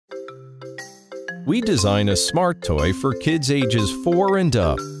We design a smart toy for kids ages 4 and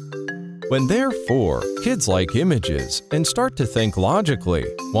up. When they're 4, kids like images and start to think logically,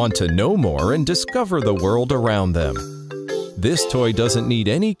 want to know more and discover the world around them. This toy doesn't need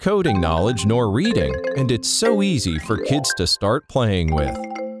any coding knowledge nor reading, and it's so easy for kids to start playing with.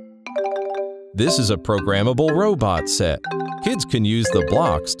 This is a programmable robot set. Kids can use the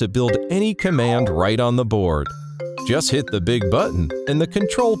blocks to build any command right on the board. Just hit the big button and the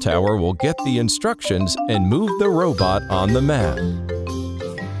control tower will get the instructions and move the robot on the mat.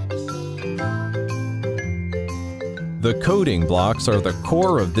 The coding blocks are the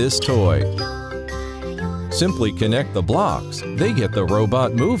core of this toy. Simply connect the blocks, they get the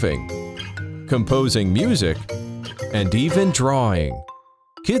robot moving, composing music, and even drawing.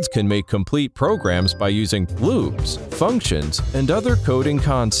 Kids can make complete programs by using loops, functions, and other coding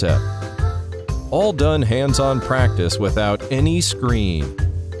concepts. All done hands-on practice without any screen.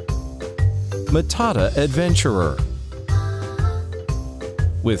 Matata Adventurer.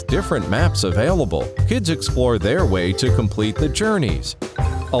 With different maps available, kids explore their way to complete the journeys.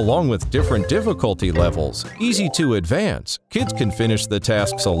 Along with different difficulty levels, easy to advance, kids can finish the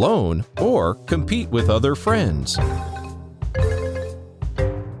tasks alone or compete with other friends.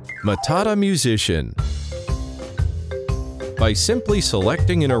 Matata Musician. By simply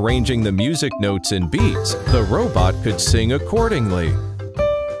selecting and arranging the music notes and beats, the robot could sing accordingly.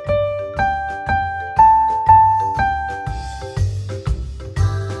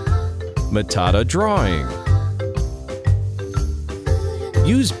 Matata Drawing.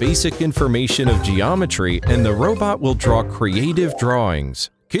 Use basic information of geometry and the robot will draw creative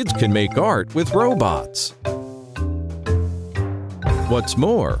drawings. Kids can make art with robots. What's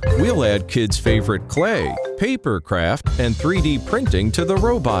more, we'll add kids' favorite clay, paper craft, and 3D printing to the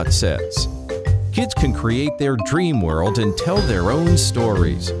robot sets. Kids can create their dream world and tell their own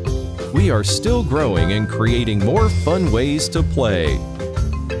stories. We are still growing and creating more fun ways to play.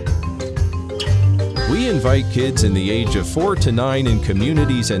 We invite kids in the age of 4 to 9 in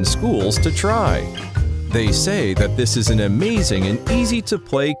communities and schools to try. They say that this is an amazing and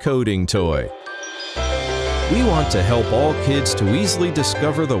easy-to-play coding toy. We want to help all kids to easily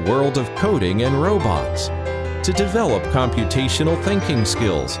discover the world of coding and robots, to develop computational thinking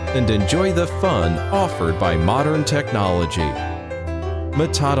skills and enjoy the fun offered by modern technology.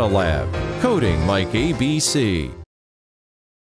 Matatalab, coding like ABC.